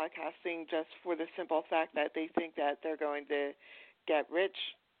into podcasting just for the simple fact that they think that they're going to get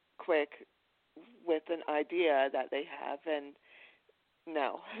rich quick with an idea that they have, and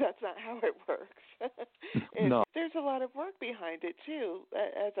no, that's not how it works. No. There's a lot of work behind it, too,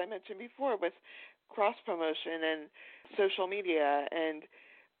 as I mentioned before, with cross-promotion and social media and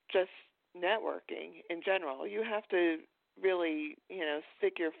just networking in general. You have to really,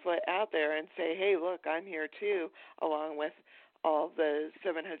 stick your foot out there and say, hey, look, I'm here too, along with all the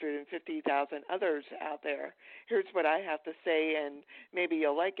 750,000 others out there. Here's what I have to say, and maybe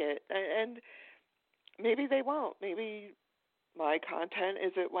you'll like it. And maybe they won't. Maybe my content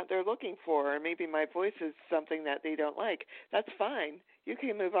isn't what they're looking for, or maybe my voice is something that they don't like. That's fine. You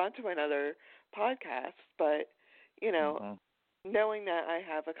can move on to another podcast, but, knowing that I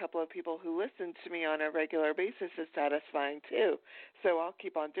have a couple of people who listen to me on a regular basis is satisfying too. So I'll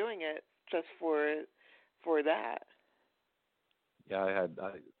keep on doing it just for that. Yeah,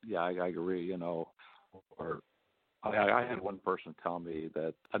 I agree. Or I had one person tell me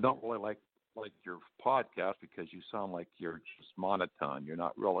that I don't really like your podcast because you sound like you're just monotone. You're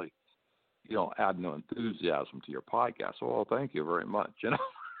not really, you don't add no enthusiasm to your podcast. So, well, thank you very much.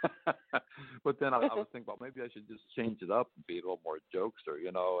 But then I was thinking, well, maybe I should just change it up and be a little more jokester,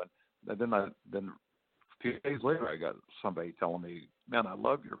 And then a few days later, I got somebody telling me, "Man, I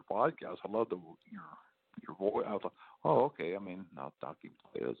love your podcast. I love your voice." I was like, "Oh, okay. I mean, I'll keep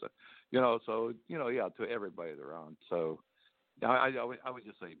it as So yeah, to everybody around. So yeah, I would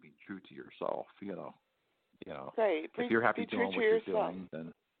just say be true to yourself. Right. If you're happy be doing true what to you're yourself. doing,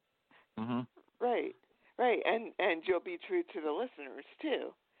 then. Right. And you'll be true to the listeners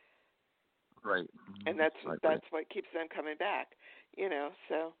too. Right. And that's what keeps them coming back,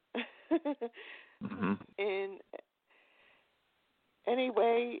 so. In any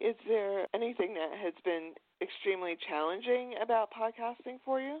way, is there anything that has been extremely challenging about podcasting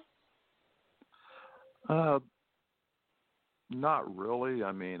for you? Not really.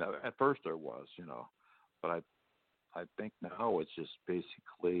 I mean, at first there was, but I think now it's just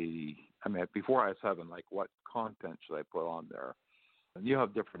basically, I mean, before I was having like, what content should I put on there? And you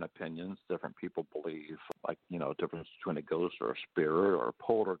have different opinions. Different people believe, like, difference between a ghost or a spirit or a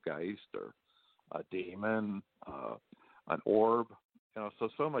poltergeist or a demon, an orb.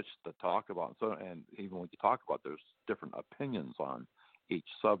 So much to talk about. And even when you talk about, there's different opinions on each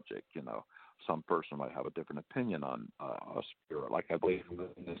subject. Some person might have a different opinion on a spirit, like I believe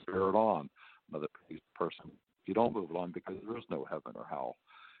in the spirit on. Another person, you don't move on because there is no heaven or hell.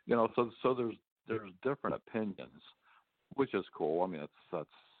 So there's different opinions, which is cool. I mean, that's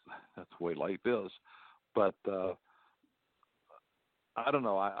the way life is. But I don't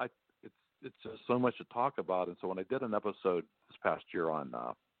know. It's just so much to talk about. And so when I did an episode this past year on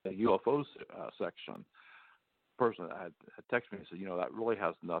the UFO section, person had texted me and said, that really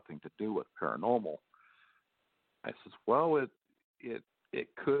has nothing to do with paranormal. I says, well, it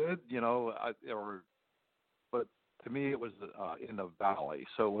could, but to me it was in the valley.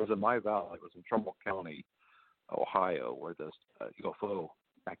 So it was in my valley. It was in Trumbull County, Ohio, where this UFO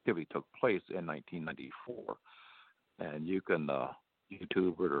activity took place in 1994. And you can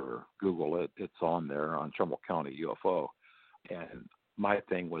YouTube it or Google it. It's on there on Trumbull County UFO. And my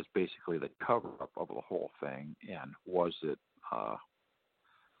thing was basically the cover-up of the whole thing. And was it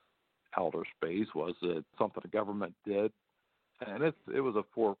outer space? Was it something the government did? And it was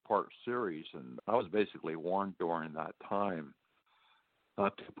a 4-part series. And I was basically warned during that time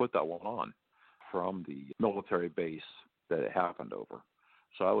not to put that one on from the military base that it happened over.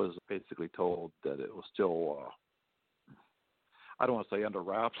 So I was basically told that it was still, I don't want to say under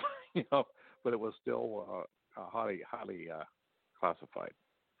wraps, but it was still highly classified.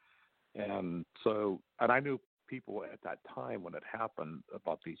 And I knew people at that time when it happened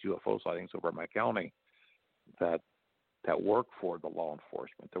about these UFO sightings over my county that worked for the law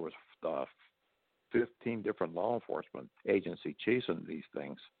enforcement. There was 15 different law enforcement agencies chasing these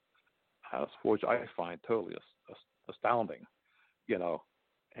things, which I find totally astounding,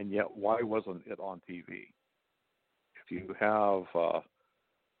 and yet why wasn't it on TV? If you have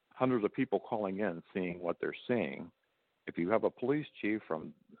hundreds of people calling in seeing what they're seeing, if you have a police chief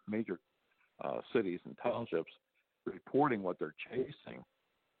from major cities and townships reporting what they're chasing,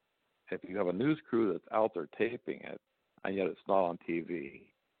 if you have a news crew that's out there taping it, and yet it's not on TV,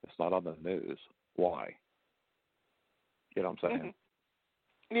 it's not on the news, why? You know what I'm saying?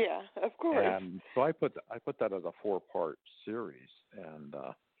 Mm-hmm. Yeah, of course. And so I put that as a 4-part series, and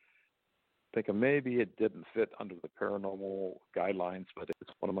thinking maybe it didn't fit under the paranormal guidelines, but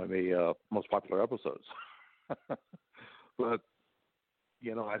it's one of my most popular episodes. But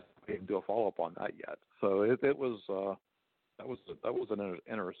I didn't do a follow up on that yet. So it was that was an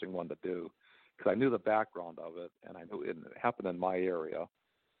interesting one to do, because I knew the background of it, and I knew it happened in my area,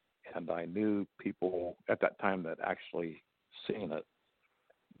 and I knew people at that time that actually seen it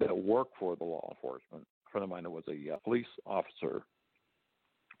that worked for the law enforcement. A friend of mine was a police officer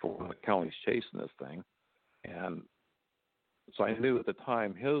for one of the counties chasing this thing, and so I knew at the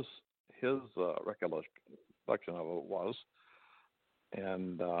time his recollection of it was,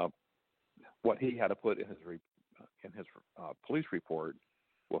 and what he had to put in his police report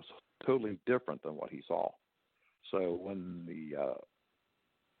was totally different than what he saw. So when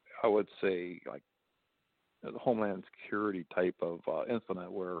I would say like the Homeland Security type of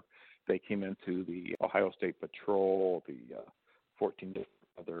incident where they came into the Ohio State Patrol, the 14 different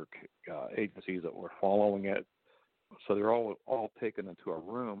other agencies that were following it. So they're all taken into a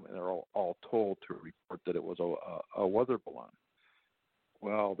room, and they're all told to report that it was a weather balloon.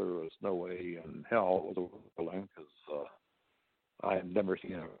 Well, there was no way in hell it was a weather balloon, because I had never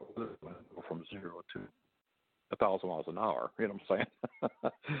seen a weather balloon go from 0 to 1,000 miles an hour. You know what I'm saying?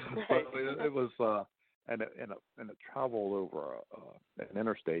 Right. But it was, and it traveled over an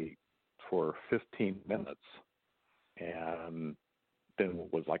interstate for 15 minutes, and then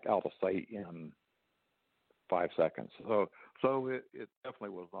was like out of sight in 5 seconds. So it definitely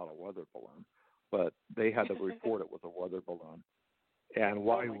was not a weather balloon, but they had to report it was a weather balloon. And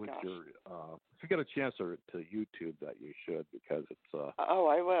why would you? If you get a chance to YouTube that, you should, because it's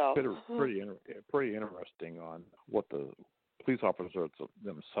I will. pretty interesting on what the police officers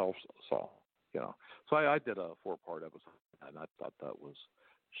themselves saw. So I did a 4-part episode, and I thought that was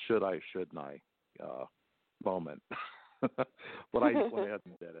shouldn't I moment. But I went ahead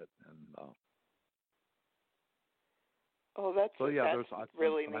and did it, and that's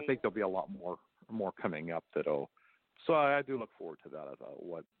really neat. I think there'll be a lot more coming up that'll. So I do look forward to that.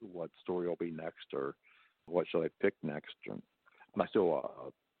 What story will be next, or what should I pick next? And I'm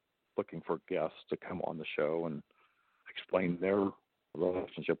still looking for guests to come on the show and explain their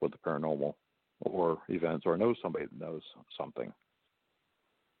relationship with the paranormal or events, or know somebody that knows something.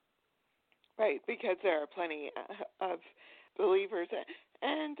 Right, because there are plenty of believers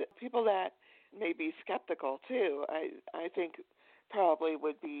and people that may be skeptical too. I think probably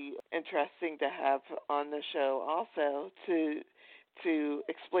would be interesting to have on the show also to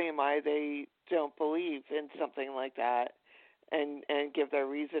explain why they don't believe in something like that, and give their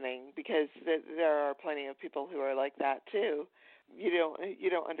reasoning, because there are plenty of people who are like that too. You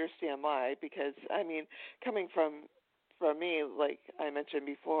don't understand why, because I mean, coming from me, like I mentioned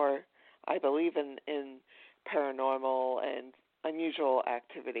before, I believe in paranormal and unusual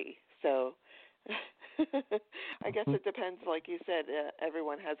activity. So I guess it depends. Like you said,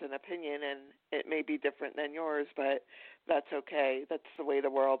 everyone has an opinion, and it may be different than yours, but that's okay. That's the way the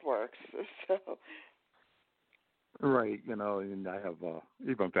world works. So Right, and I have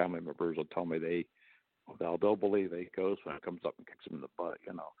even family members will tell me they'll believe a ghost when it comes up and kicks them in the butt.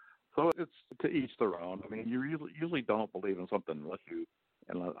 So it's to each their own. I mean, you usually don't believe in something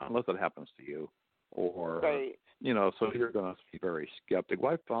unless it happens to you, or Right. so you're going to be very skeptical.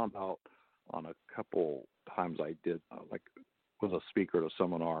 I found out on a couple times I did was a speaker at a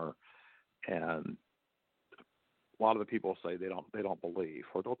seminar, and a lot of the people say they don't believe,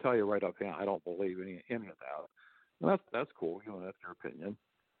 or they'll tell you right up hand, I don't believe any of that. And that's cool, that's your opinion,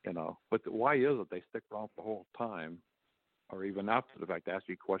 But why is it they stick around the whole time, or even after the fact, ask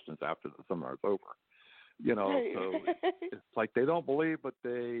you questions after the seminar's over? Right. So it's like they don't believe, but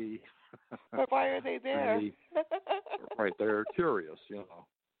they. But why are they there? Right, they're curious,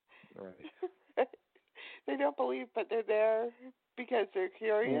 Right. They don't believe, but they're there because they're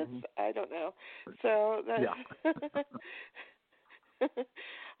curious. Mm-hmm. I don't know. So that. Yeah.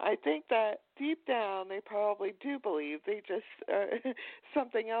 I think that deep down they probably do believe. They just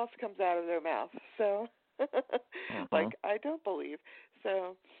something else comes out of their mouth. So, like, I don't believe.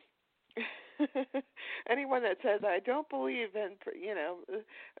 So, anyone that says I don't believe in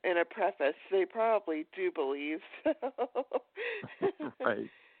a preface, they probably do believe. So. Right.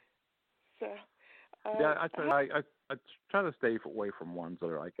 So. Yeah, I try to stay away from ones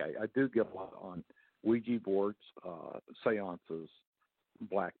that are like I do get a lot on Ouija boards, seances,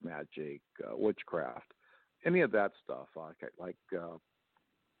 black magic, witchcraft, any of that stuff. The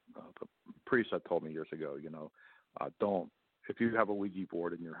priest had told me years ago, don't, if you have a Ouija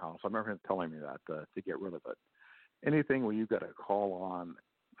board in your house, I remember him telling me that to get rid of it. Anything where you've got to call on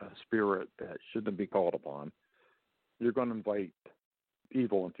a spirit that shouldn't be called upon, you're going to invite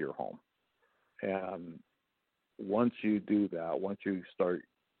evil into your home. And once you do that, once you start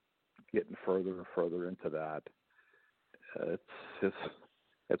getting further and further into that,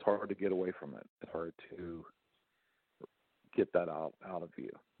 it's hard to get away from it. It's hard to get that out of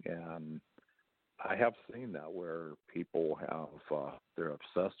you. And I have seen that where people they're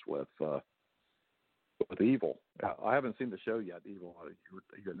obsessed with evil. I haven't seen the show yet, Evil,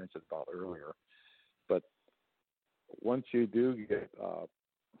 you mentioned about earlier. But once you do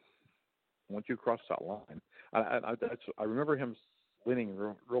once you cross that line, I remember him leaning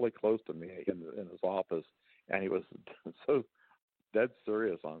really close to me in his office, and he was so dead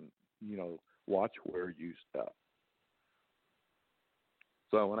serious on, watch where you step.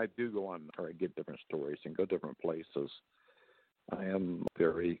 So when I do go on or I get different stories and go different places, I am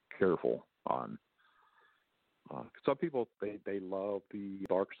very careful on. Some people they love the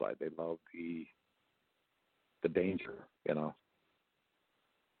dark side. They love the danger,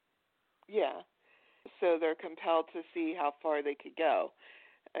 Yeah. So they're compelled to see how far they could go.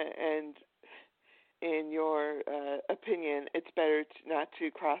 And in your opinion, it's better not to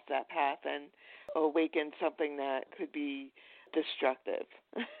cross that path and awaken something that could be destructive.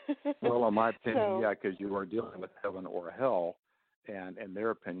 Well, in my opinion, yeah, because you are dealing with heaven or hell, and in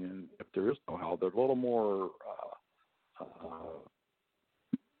their opinion, if there is no hell, there's a little more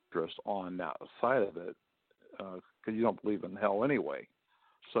interest on that side of it, because you don't believe in hell anyway.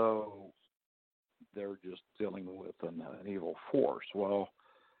 So they're just dealing with an evil force. Well,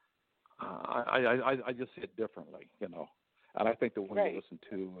 I just see it differently, And I think the one you listened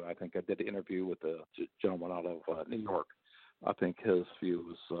to, I think I did an interview with a gentleman out of New York. I think his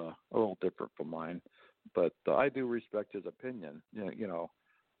view was a little different from mine, but I do respect his opinion,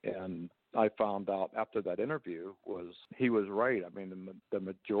 And I found out after that interview he was right. I mean, the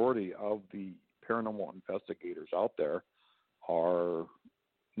majority of the paranormal investigators out there are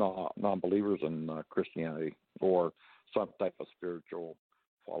non-believers in Christianity or some type of spiritual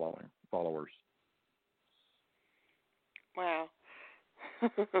followers. Wow.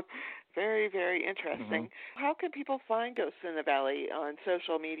 Very, very interesting. Mm-hmm. How can people find Ghosts in the Valley on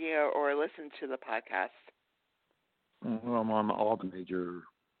social media or listen to the podcast? Well, I'm on all the major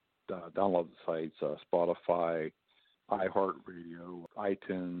download sites, Spotify, iHeartRadio,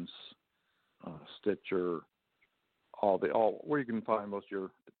 iTunes, Stitcher, all where you can find most of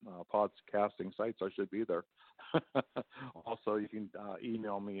your podcasting sites. I should be there. Also, you can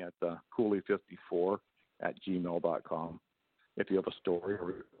email me at Cooley54@gmail.com if you have a story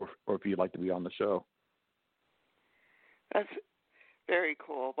or if you'd like to be on the show. That's very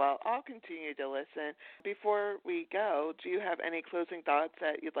cool. Well, I'll continue to listen. Before we go, do you have any closing thoughts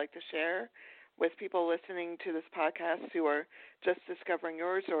that you'd like to share with people listening to this podcast who are just discovering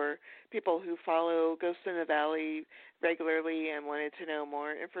yours, or people who follow Ghosts in the Valley regularly and wanted to know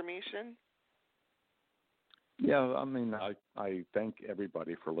more information? Yeah, I mean, I thank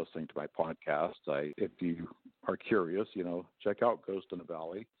everybody for listening to my podcast. If you are curious, check out Ghost in the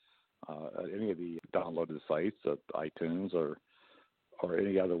Valley. at any of the downloaded sites at iTunes or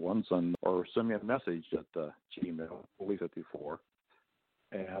any other ones, or send me a message at Gmail, Cooley54.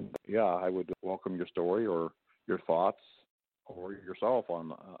 And yeah, I would welcome your story or your thoughts or yourself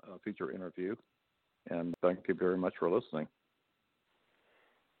on a future interview. And thank you very much for listening.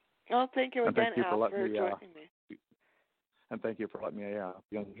 Well, thank you again, Al, for joining me. And thank you for letting me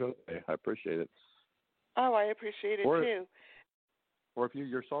be on the show today. I appreciate it. Oh, I appreciate it too. Or if you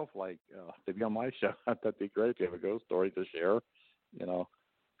yourself like to be on my show, that'd be great. If you have a ghost story to share,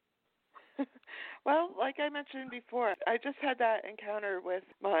 Well, like I mentioned before, I just had that encounter with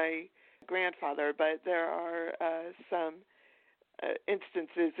my grandfather, but there are some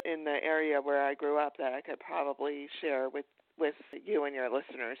instances in the area where I grew up that I could probably share with you and your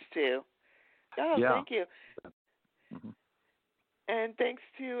listeners too. Oh, yeah. Thank you. Mm-hmm. And thanks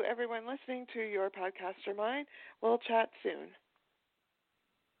to everyone listening to your podcast or mine. We'll chat soon.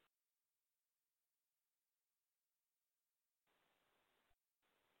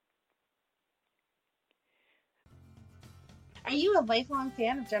 Are you a lifelong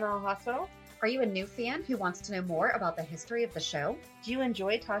fan of General Hospital? Are you a new fan who wants to know more about the history of the show? Do you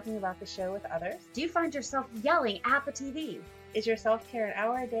enjoy talking about the show with others? Do you find yourself yelling at the TV? Is your self-care an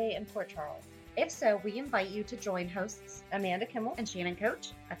hour a day in Port Charles? If so, we invite you to join hosts Amanda Kimmel and Shannon Coach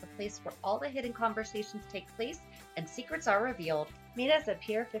at the place where all the hidden conversations take place and secrets are revealed. Meet us at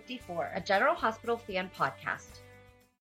Pier 54, a General Hospital fan podcast.